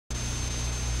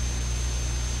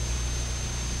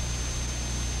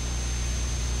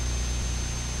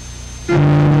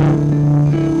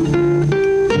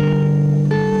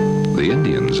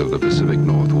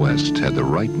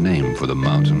right name for the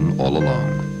mountain all along.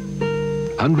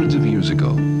 Hundreds of years ago,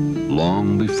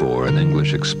 long before an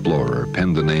English explorer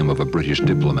penned the name of a British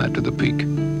diplomat to the peak,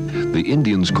 the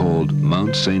Indians called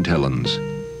Mount St. Helens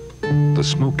the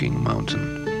Smoking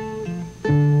Mountain.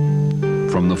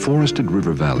 From the forested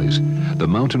river valleys, the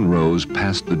mountain rose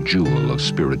past the jewel of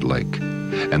Spirit Lake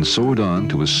and soared on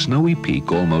to a snowy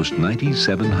peak almost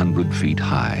 9,700 feet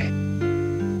high.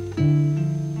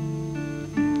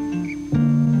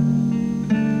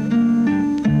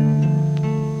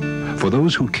 For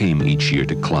those who came each year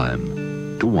to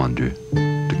climb, to wander,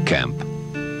 to camp,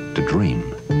 to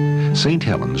dream, St.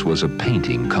 Helens was a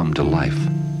painting come to life.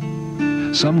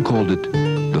 Some called it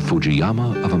the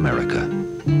Fujiyama of America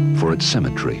for its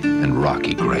symmetry and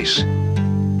rocky grace.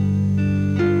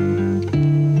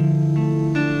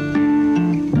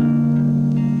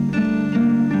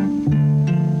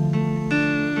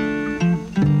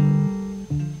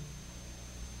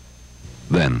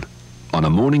 Then, on a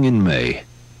morning in May,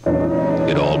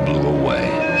 it all blew away.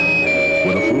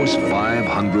 With a force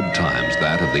 500 times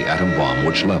that of the atom bomb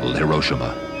which leveled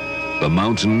Hiroshima, the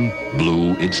mountain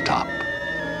blew its top.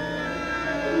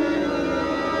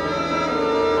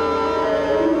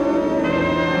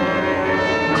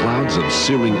 Clouds of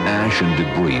searing ash and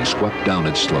debris swept down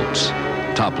its slopes,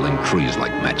 toppling trees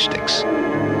like matchsticks,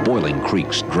 boiling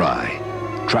creeks dry,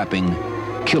 trapping,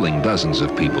 killing dozens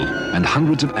of people and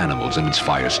hundreds of animals in its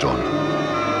firestorm.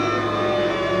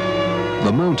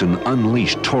 The mountain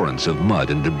unleashed torrents of mud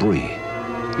and debris.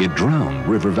 It drowned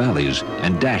river valleys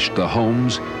and dashed the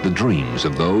homes, the dreams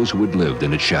of those who had lived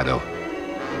in its shadow.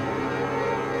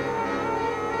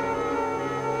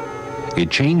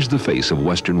 It changed the face of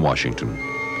Western Washington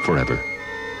forever.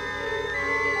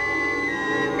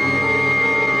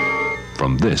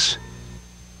 From this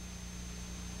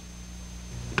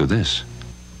to this.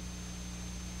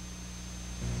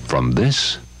 From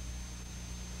this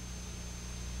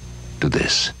to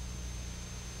this.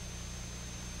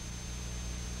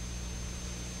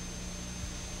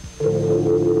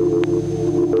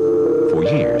 For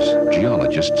years,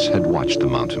 geologists had watched the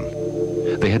mountain.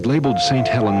 They had labeled St.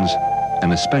 Helens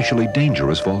an especially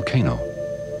dangerous volcano,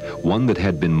 one that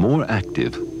had been more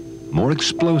active, more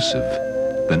explosive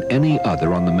than any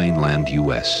other on the mainland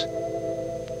U.S.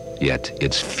 Yet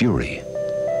its fury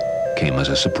came as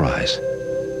a surprise.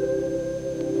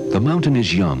 The mountain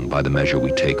is young by the measure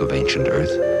we take of ancient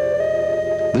Earth.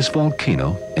 This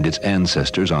volcano and its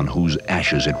ancestors on whose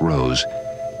ashes it rose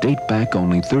date back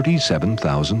only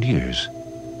 37,000 years.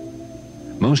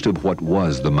 Most of what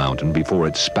was the mountain before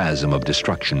its spasm of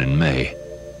destruction in May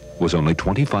was only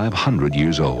 2,500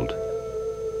 years old.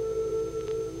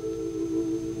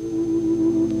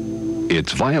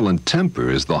 Its violent temper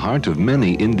is the heart of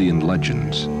many Indian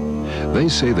legends. They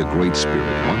say the Great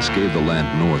Spirit once gave the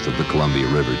land north of the Columbia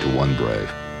River to one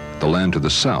brave. The land to the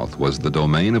south was the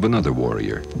domain of another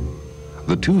warrior.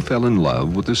 The two fell in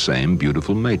love with the same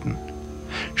beautiful maiden.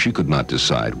 She could not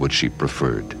decide what she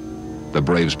preferred. The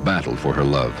braves battled for her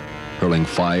love, hurling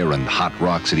fire and hot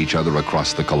rocks at each other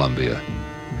across the Columbia.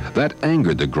 That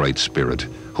angered the Great Spirit,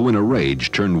 who in a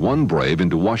rage turned one brave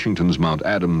into Washington's Mount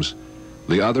Adams,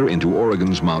 the other into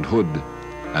Oregon's Mount Hood,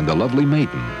 and the lovely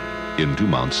maiden into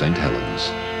Mount St. Helens.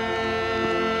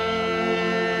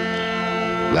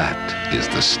 That is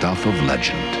the stuff of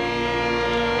legend.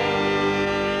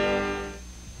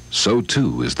 So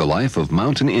too is the life of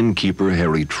mountain innkeeper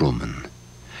Harry Truman.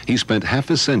 He spent half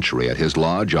a century at his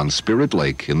lodge on Spirit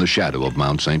Lake in the shadow of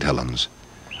Mount St. Helens,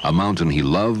 a mountain he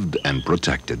loved and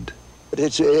protected.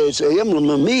 It's an emblem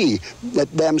of me.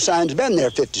 That damn sign's been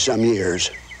there 50-some years.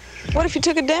 What if you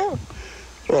took it down?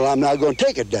 Well, I'm not going to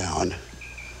take it down.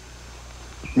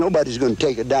 Nobody's going to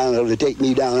take it down. It'll take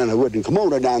me down in a wooden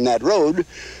kimono down that road,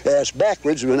 ass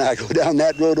backwards when I go down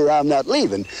that road, or I'm not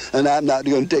leaving. And I'm not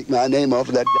going to take my name off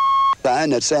of that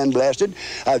sign that's sandblasted.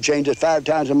 I've changed it 5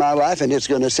 times in my life, and it's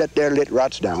going to sit there till it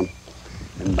rots down.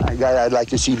 And by God, I'd like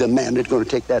to see the man that's going to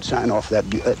take that sign off that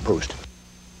post.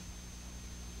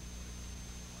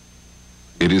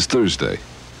 It is Thursday,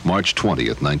 March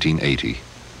 20th, 1980.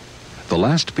 The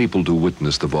last people to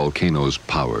witness the volcano's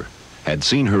power had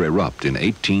seen her erupt in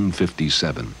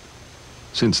 1857.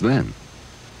 Since then,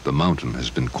 the mountain has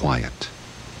been quiet.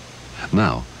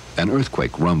 Now, an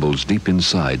earthquake rumbles deep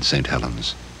inside St.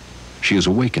 Helens. She is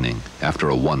awakening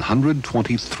after a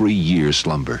 123-year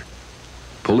slumber.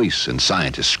 Police and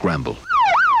scientists scramble.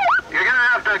 You're gonna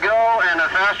have to go, and the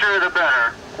faster the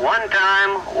better. One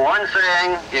time, one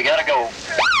saying, you gotta go.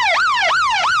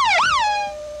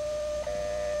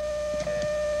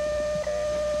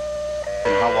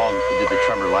 And how long did the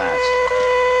tremor last?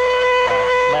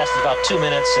 Lasted about 2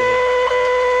 minutes,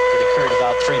 and the occurred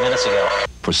about 3 minutes ago.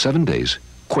 For 7 days,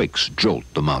 quakes jolt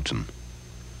the mountain.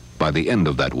 By the end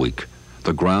of that week,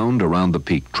 the ground around the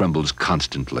peak trembles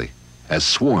constantly as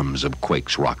swarms of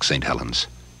quakes rock St. Helens.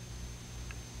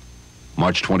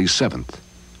 March 27th,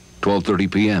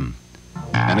 12:30 p.m.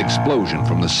 An explosion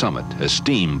from the summit as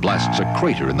steam blasts a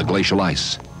crater in the glacial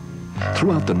ice.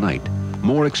 Throughout the night,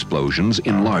 more explosions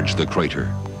enlarge the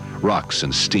crater. Rocks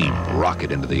and steam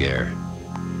rocket into the air.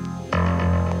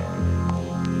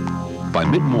 By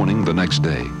mid-morning the next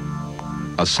day,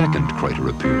 a second crater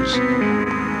appears.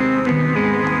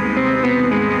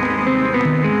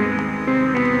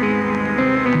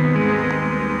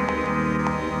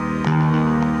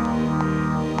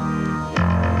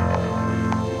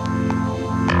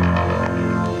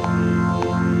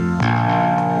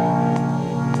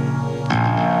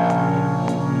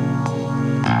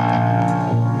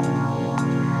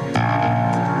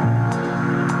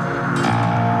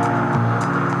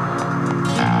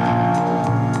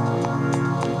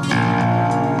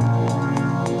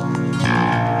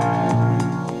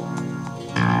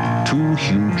 Two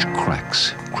huge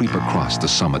cracks creep across the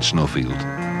summit snowfield.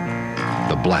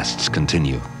 The blasts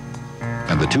continue,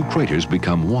 and the two craters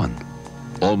become one,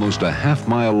 almost a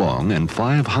half-mile long and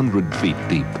 500 feet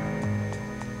deep.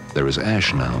 There is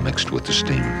ash now mixed with the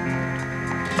steam.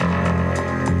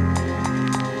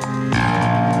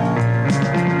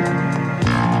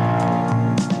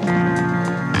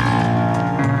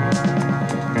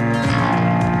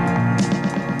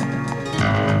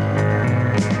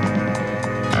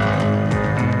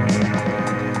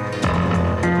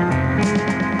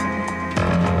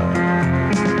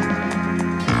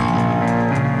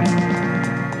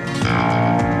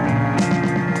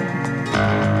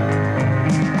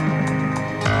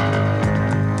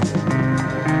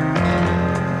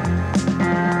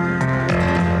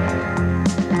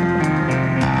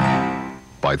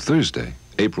 By Thursday,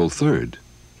 April 3rd,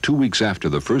 2 weeks after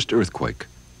the first earthquake,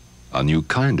 a new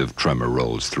kind of tremor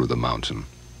rolls through the mountain.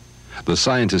 The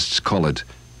scientists call it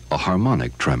a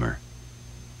harmonic tremor.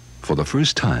 For the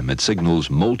first time, it signals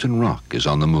molten rock is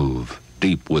on the move,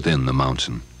 deep within the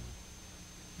mountain.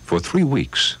 For 3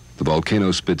 weeks, the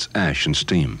volcano spits ash and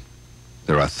steam.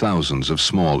 There are thousands of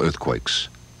small earthquakes.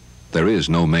 There is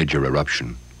no major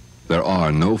eruption. There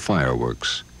are no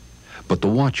fireworks. But the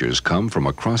watchers come from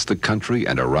across the country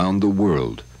and around the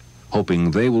world,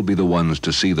 hoping they will be the ones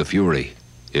to see the fury,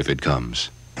 if it comes.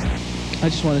 I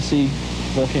just want to see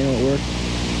volcano at work.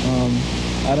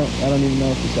 I don't even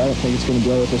know if I don't think it's going to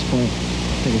blow at this point.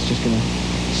 I think it's just going to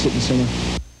sit and simmer.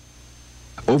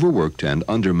 Overworked and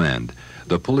undermanned,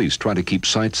 the police try to keep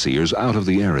sightseers out of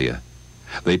the area.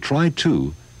 They try,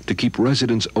 too, to keep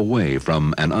residents away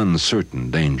from an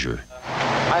uncertain danger.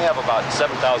 I have about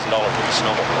 $7,000 worth of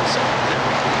snowmobiles sitting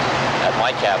at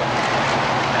my cabin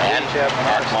and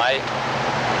at my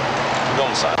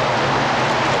domicile.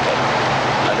 Okay.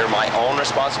 Under my own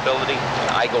responsibility, and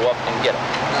I go up and get them.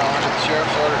 No, under the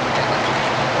sheriff's order.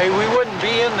 Hey, we wouldn't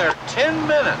be in there 10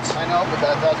 minutes. I know, but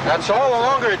that's all the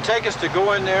longer it takes us to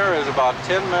go in there is about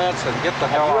 10 minutes and get the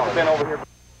hell out of there. Over here.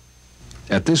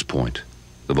 At this point,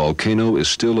 the volcano is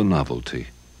still a novelty.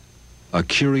 A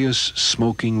curious,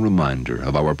 smoking reminder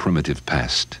of our primitive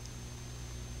past.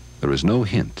 There is no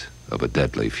hint of a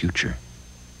deadly future.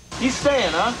 He's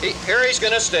staying, huh? Harry's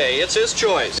gonna stay. It's his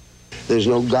choice. There's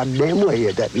no goddamn way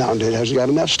that that mountain hasn't got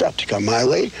enough stuff to come my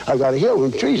way. I've got a hill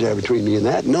and trees there between me and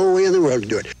that. No way in the world to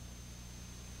do it.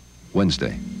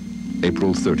 Wednesday,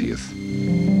 April 30th.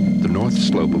 The north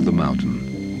slope of the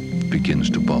mountain begins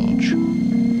to bulge,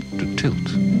 to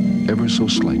tilt ever so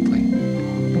slightly.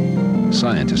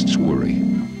 Scientists worry.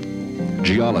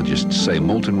 Geologists say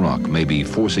molten rock may be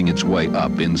forcing its way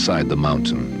up inside the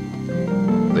mountain.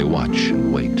 They watch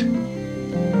and wait.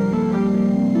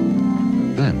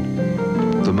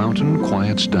 Then, the mountain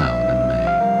quiets down in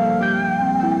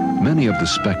May. Many of the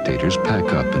spectators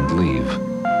pack up and leave.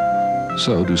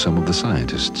 So do some of the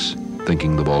scientists,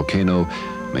 thinking the volcano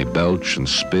may belch and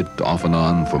spit off and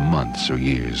on for months or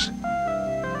years.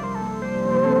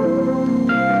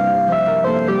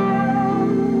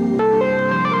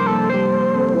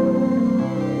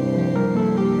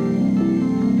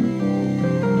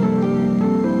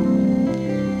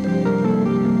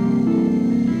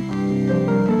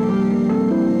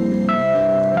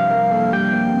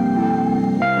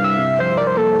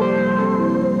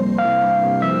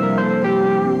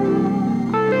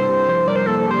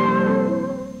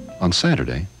 On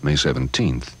Saturday, May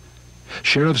 17th,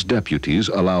 sheriff's deputies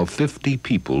allow 50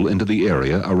 people into the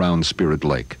area around Spirit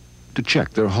Lake to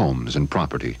check their homes and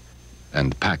property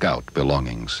and pack out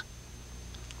belongings.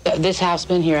 This house has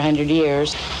been here 100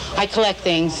 years. I collect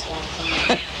things.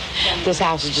 This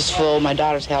house is just full. My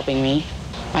daughter's helping me.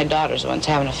 My daughter's the one's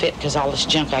having a fit because all this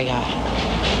junk I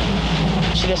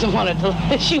got. She doesn't want it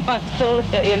to, she wants to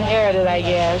inherit it, I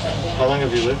guess. How long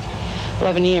have you lived?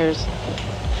 11 years.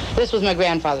 This was my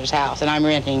grandfather's house, and I'm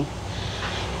renting.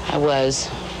 I was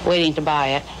waiting to buy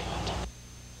it.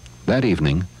 That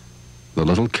evening, the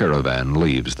little caravan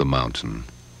leaves the mountain.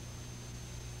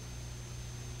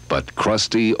 But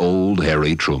crusty old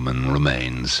Harry Truman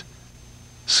remains,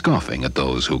 scoffing at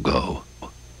those who go.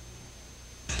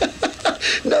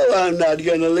 No, I'm not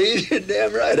going to leave. You're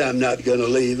damn right I'm not going to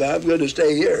leave. I'm going to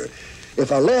stay here.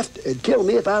 If I left, it'd kill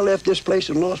me. If I left this place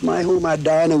and lost my home, I'd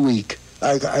die in a week.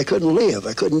 I couldn't live.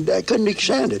 I couldn't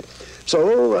stand it.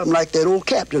 So I'm like that old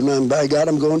captain. By God,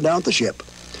 I'm going down the ship.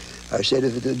 I said,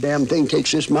 if the damn thing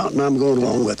takes this mountain, I'm going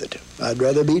along with it. I'd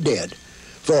rather be dead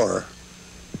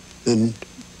than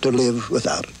to live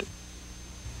without it.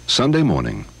 Sunday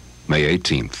morning, May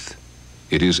 18th.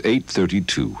 It is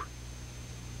 8:32.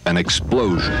 An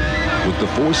explosion with the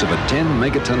force of a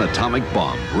 10-megaton atomic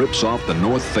bomb rips off the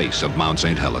north face of Mount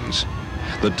St. Helens.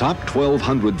 The top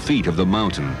 1,200 feet of the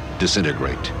mountain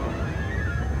disintegrate.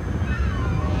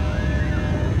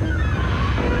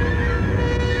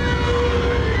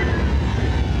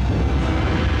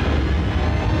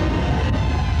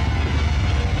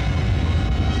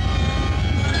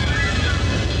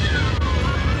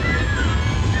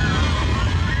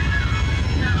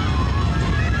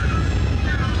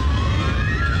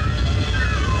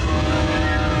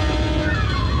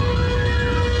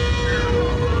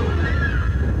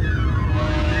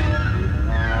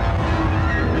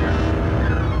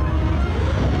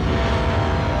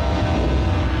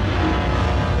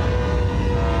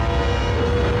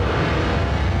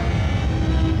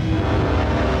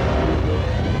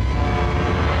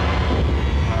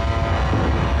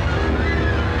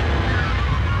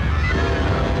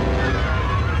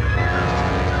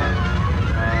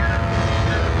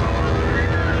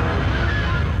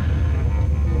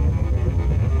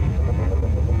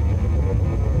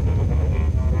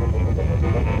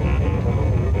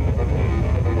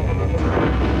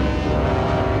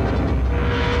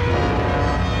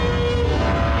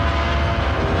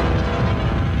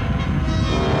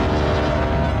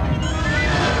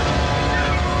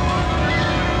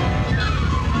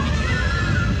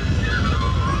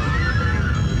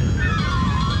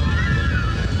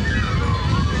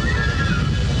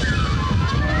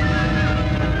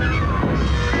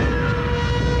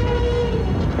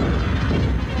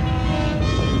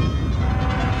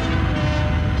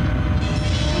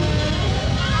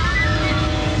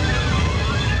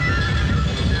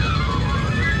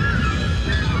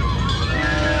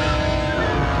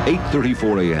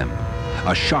 "8:34 a.m.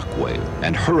 A shockwave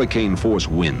and hurricane-force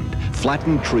wind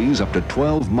flattened trees up to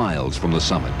 12 miles from the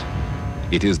summit.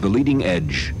 It is the leading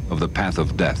edge of the path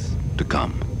of death to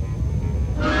come.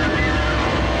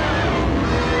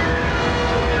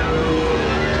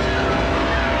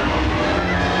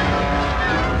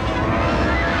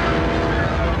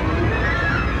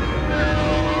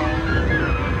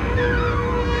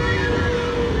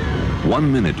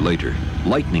 One minute later,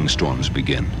 lightning storms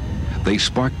begin. They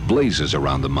spark blazes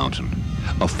around the mountain.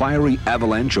 A fiery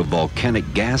avalanche of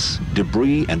volcanic gas,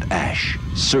 debris, and ash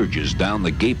surges down the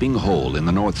gaping hole in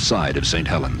the north side of St.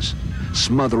 Helens,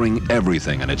 smothering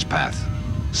everything in its path.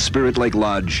 Spirit Lake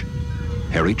Lodge,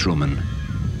 Harry Truman,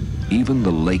 even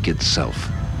the lake itself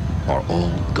are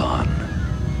all gone.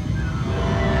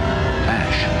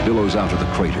 Ash billows out of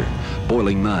the crater,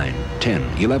 boiling 9,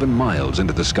 10, 11 miles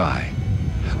into the sky.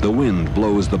 The wind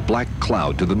blows the black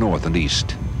cloud to the north and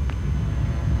east.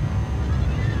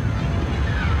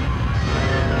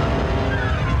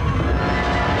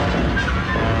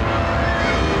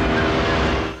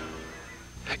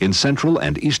 In central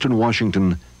and eastern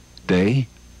Washington, day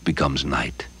becomes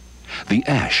night. The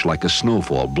ash, like a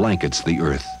snowfall, blankets the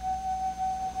earth.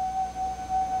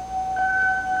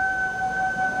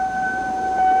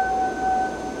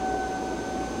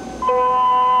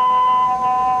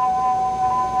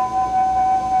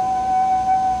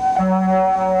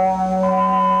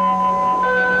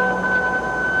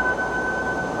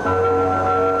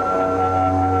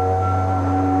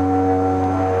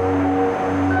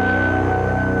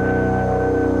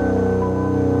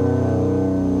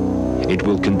 It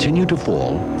will continue to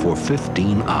fall for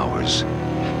 15 hours,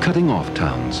 cutting off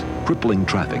towns, crippling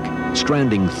traffic,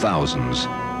 stranding thousands,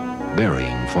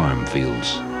 burying farm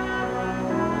fields.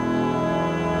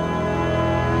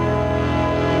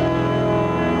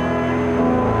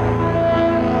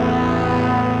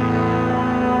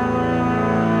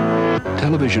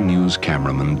 Television news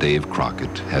cameraman Dave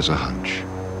Crockett has a hunch.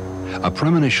 A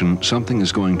premonition something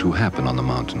is going to happen on the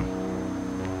mountain.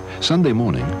 Sunday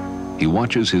morning, he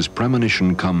watches his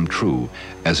premonition come true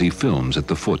as he films at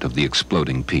the foot of the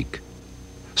exploding peak.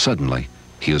 Suddenly,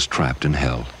 he is trapped in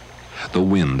hell. The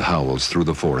wind howls through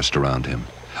the forest around him.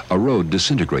 A road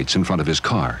disintegrates in front of his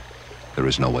car. There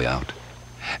is no way out.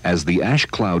 As the ash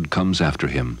cloud comes after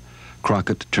him,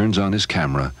 Crockett turns on his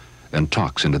camera and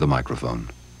talks into the microphone,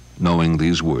 knowing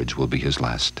these words will be his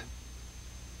last.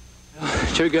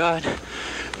 Dear God,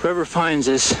 whoever finds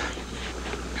this,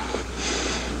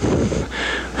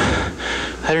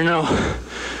 I don't know.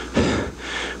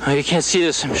 You can't see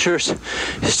this, I'm sure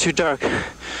it's too dark.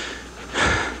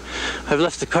 I've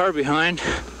left the car behind.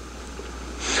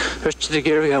 The rest of the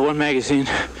gear, we got one magazine.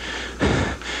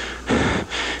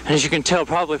 And as you can tell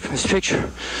probably from this picture,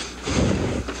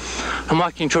 I'm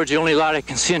walking towards the only light I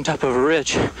can see on top of a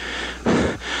ridge.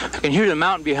 I can hear the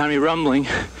mountain behind me rumbling.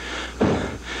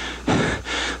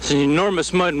 There's an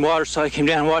enormous mud and water slide came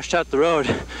down and washed out the road.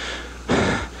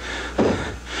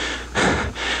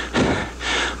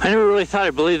 I never really thought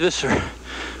I'd believe this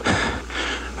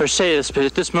or say this, but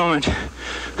at this moment,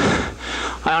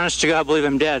 I honest to God believe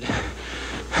I'm dead.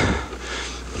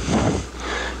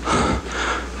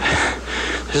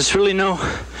 There's really no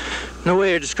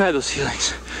way to describe those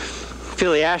feelings. I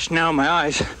feel the ash now in my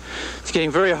eyes. It's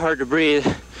getting very hard to breathe.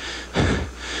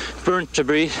 Burns to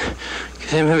breathe.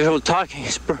 I'm having trouble talking.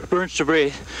 It burns to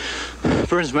breathe.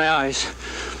 Burns my eyes.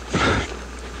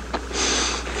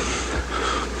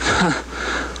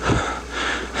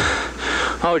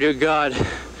 Oh dear God.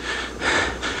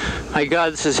 My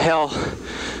God, this is hell.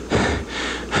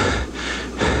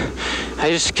 I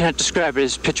just can't describe it.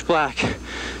 It's pitch black.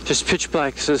 Just pitch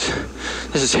black. This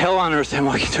is hell on earth I'm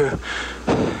walking through.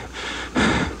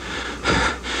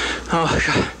 Oh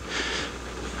God.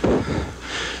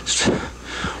 Just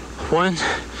one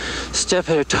step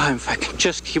at a time, if I can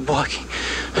just keep walking.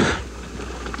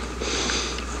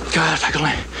 God, if I could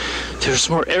only, there was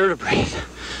more air to breathe.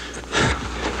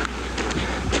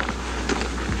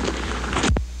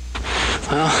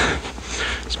 Well,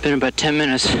 it's been about 10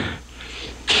 minutes.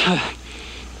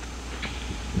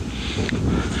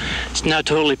 It's now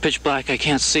totally pitch black. I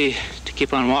can't see to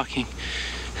keep on walking.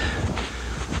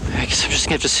 I guess I'm just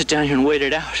gonna have to sit down here and wait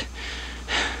it out.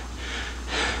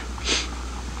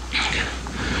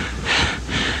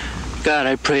 God,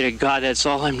 I pray to God that's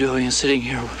all I'm doing is sitting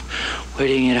here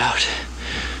waiting it out.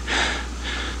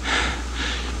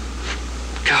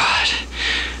 God.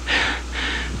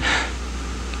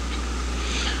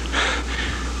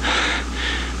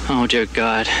 Oh dear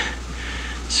God.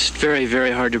 It's very,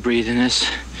 very hard to breathe in this.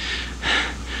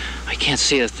 I can't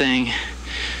see a thing.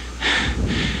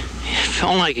 If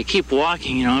only I could keep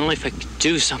walking, you know, only if I could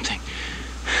do something.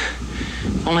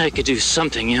 If only I could do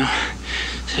something, you know.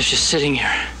 So I was just sitting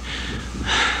here.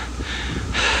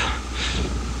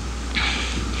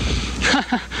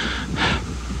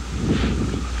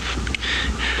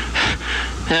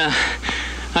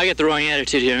 I got the wrong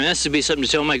attitude here. This would be something to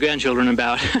tell my grandchildren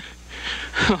about.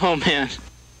 Oh, man.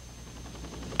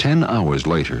 10 hours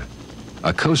later,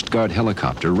 a Coast Guard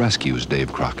helicopter rescues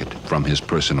Dave Crockett from his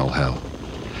personal hell.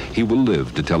 He will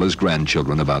live to tell his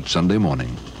grandchildren about Sunday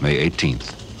morning, May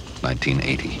 18th,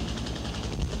 1980.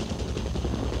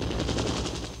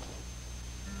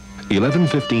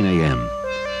 11:15 a.m.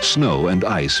 Snow and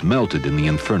ice melted in the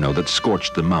inferno that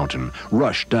scorched the mountain,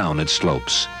 rushed down its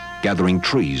slopes, gathering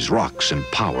trees, rocks, and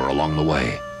power along the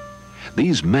way.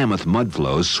 These mammoth mud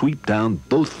flows sweep down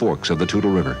both forks of the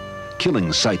Toutle River,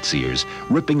 killing sightseers,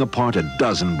 ripping apart a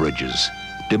dozen bridges,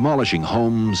 demolishing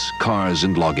homes, cars,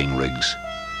 and logging rigs.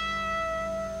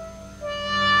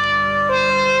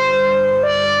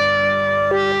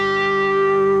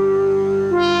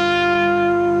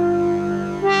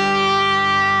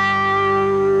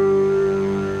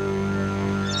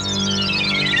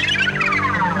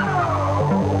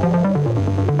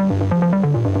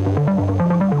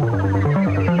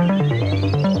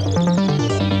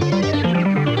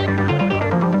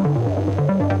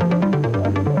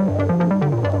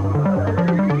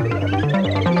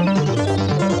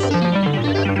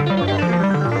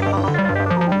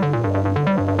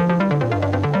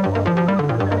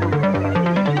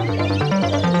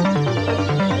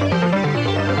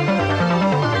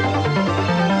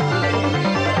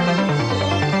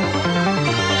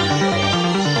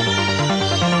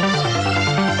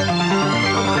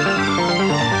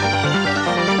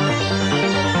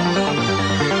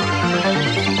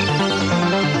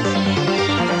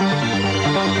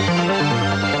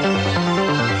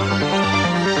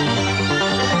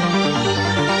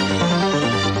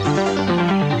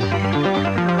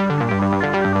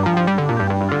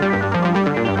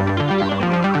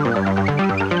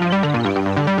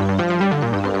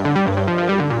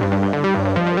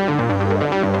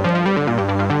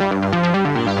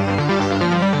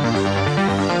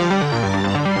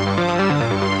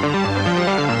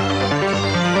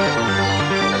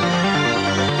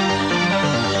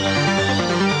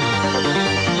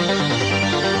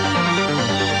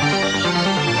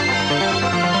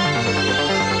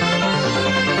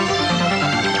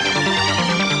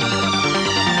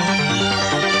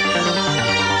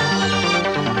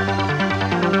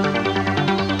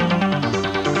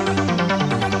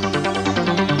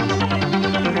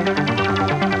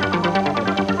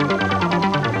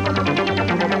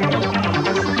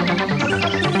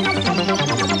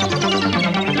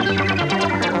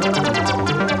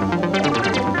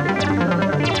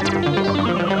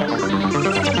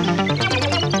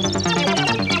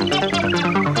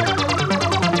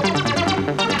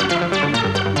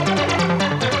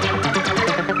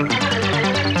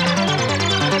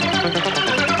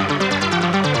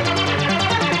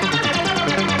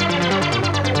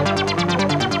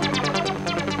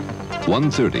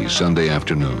 1:30 Sunday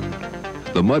afternoon.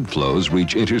 The mud flows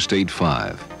reach Interstate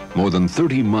 5, more than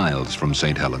 30 miles from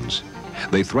St. Helens.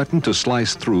 They threaten to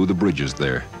slice through the bridges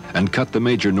there and cut the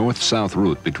major north-south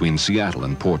route between Seattle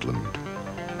and Portland.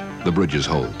 The bridges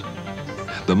hold.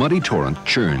 The muddy torrent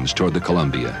churns toward the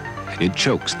Columbia. It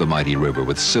chokes the mighty river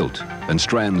with silt and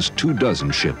strands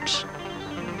 24 ships.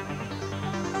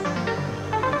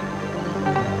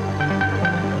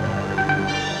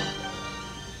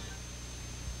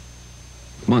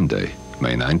 Monday,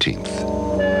 May 19th.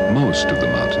 Most of the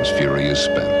mountain's fury is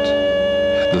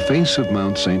spent. The face of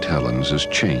Mount St. Helens is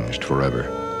changed forever.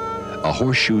 A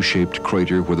horseshoe-shaped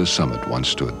crater where the summit once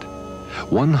stood.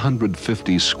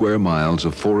 150 square miles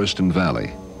of forest and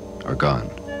valley are gone.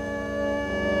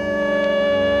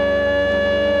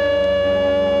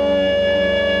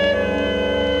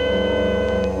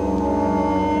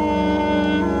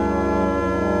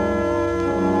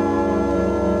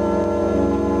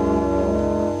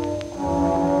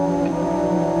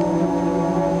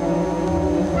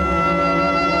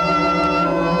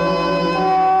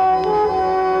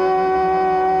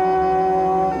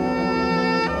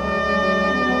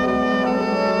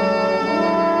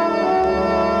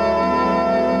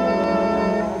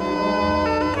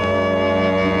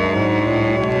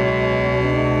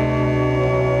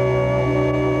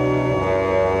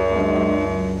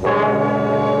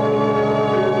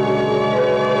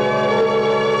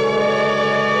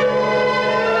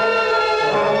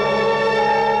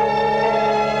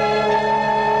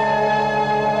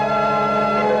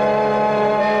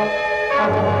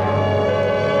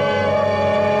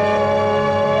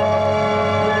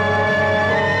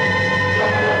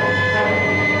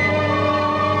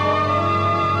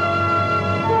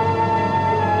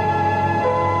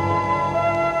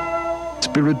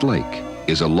 Spirit Lake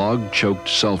is a log-choked,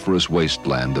 sulfurous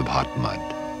wasteland of hot mud.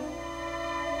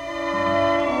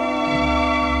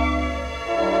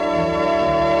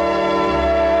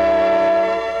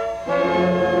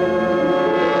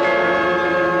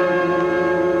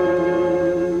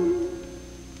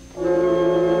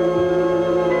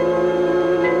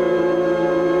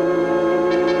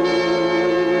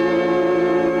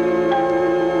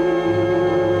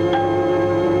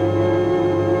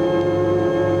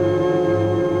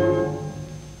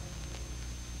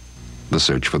 The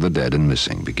search for the dead and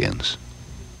missing begins.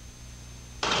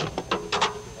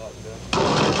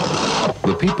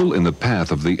 The people in the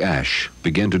path of the ash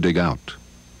begin to dig out.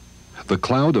 The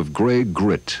cloud of gray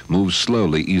grit moves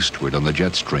slowly eastward on the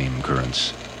jet stream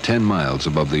currents, 10 miles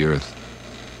above the earth.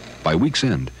 By week's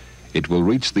end, it will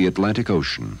reach the Atlantic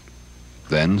Ocean,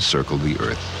 then circle the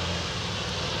earth.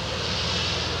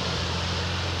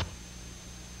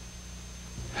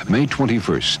 May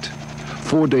 21st.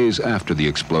 4 days after the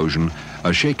explosion,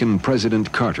 a shaken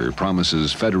President Carter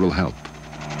promises federal help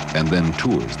and then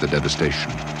tours the devastation.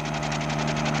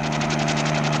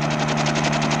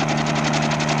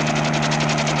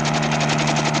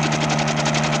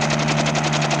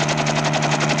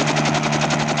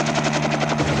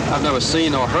 I've never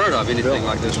seen or heard of anything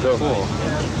like this before.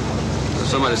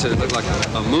 Somebody said it looked like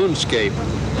a moonscape,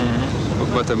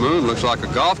 but the moon looks like a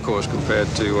golf course compared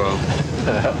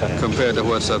to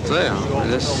what's up there.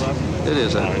 It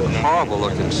is a horrible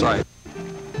looking sight.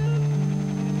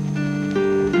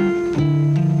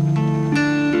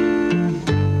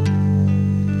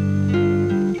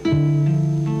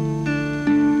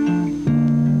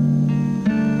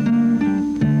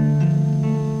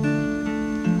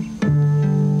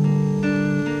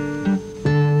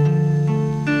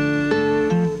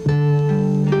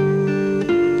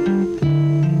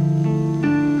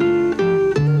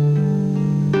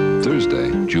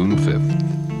 June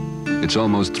 5th. It's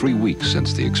almost 3 weeks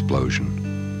since the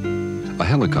explosion. A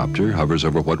helicopter hovers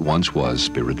over what once was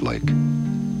Spirit Lake.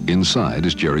 Inside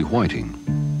is Jerry Whiting.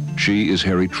 She is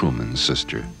Harry Truman's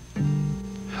sister.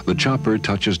 The chopper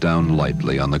touches down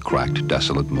lightly on the cracked,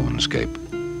 desolate moonscape.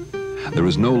 There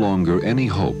is no longer any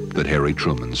hope that Harry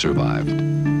Truman survived.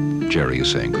 Jerry is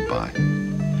saying goodbye.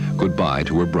 Goodbye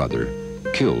to her brother,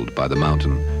 killed by the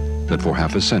mountain that for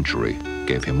half a century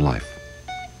gave him life.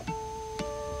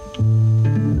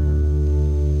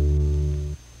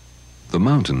 The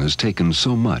mountain has taken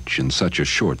so much in such a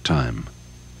short time.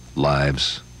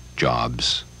 Lives,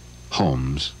 jobs,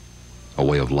 homes, a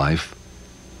way of life,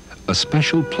 a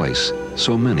special place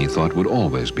so many thought would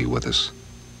always be with us.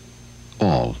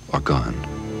 All are gone,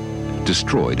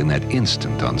 destroyed in that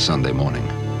instant on Sunday morning.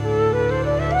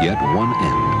 Yet one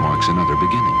end marks another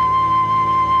beginning.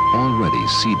 Already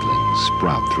seedlings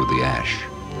sprout through the ash.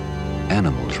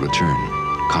 Animals return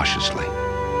cautiously.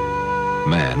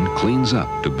 Man cleans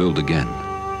up to build again.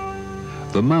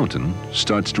 The mountain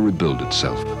starts to rebuild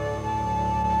itself.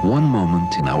 One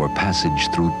moment in our passage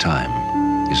through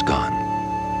time is gone.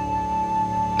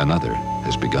 Another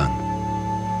has begun.